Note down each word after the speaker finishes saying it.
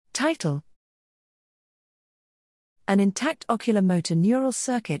Title: An intact oculomotor neural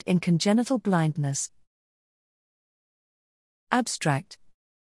circuit in congenital blindness. Abstract: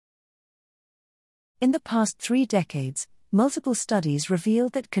 In the past 3 decades, multiple studies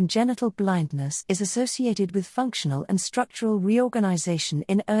revealed that congenital blindness is associated with functional and structural reorganization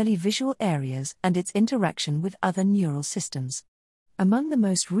in early visual areas and its interaction with other neural systems. Among the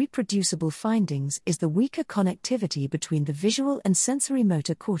most reproducible findings is the weaker connectivity between the visual and sensory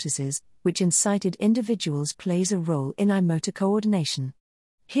motor cortices, which in sighted individuals plays a role in eye motor coordination.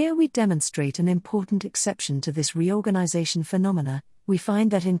 Here we demonstrate an important exception to this reorganization phenomena. We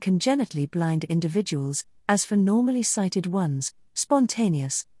find that in congenitally blind individuals, as for normally sighted ones,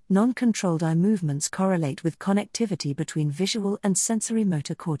 spontaneous, non-controlled eye movements correlate with connectivity between visual and sensory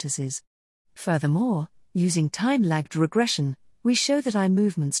motor cortices. Furthermore, using time-lagged regression, we show that eye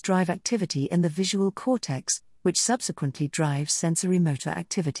movements drive activity in the visual cortex, which subsequently drives sensory motor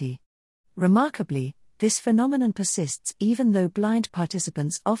activity. Remarkably, this phenomenon persists even though blind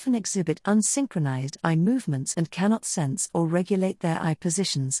participants often exhibit unsynchronized eye movements and cannot sense or regulate their eye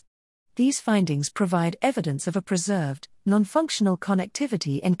positions. These findings provide evidence of a preserved, non-functional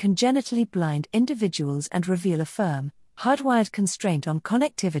connectivity in congenitally blind individuals and reveal a firm, hardwired constraint on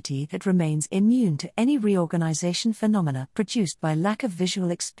connectivity that remains immune to any reorganization phenomena produced by lack of visual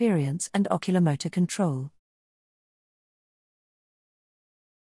experience and oculomotor control.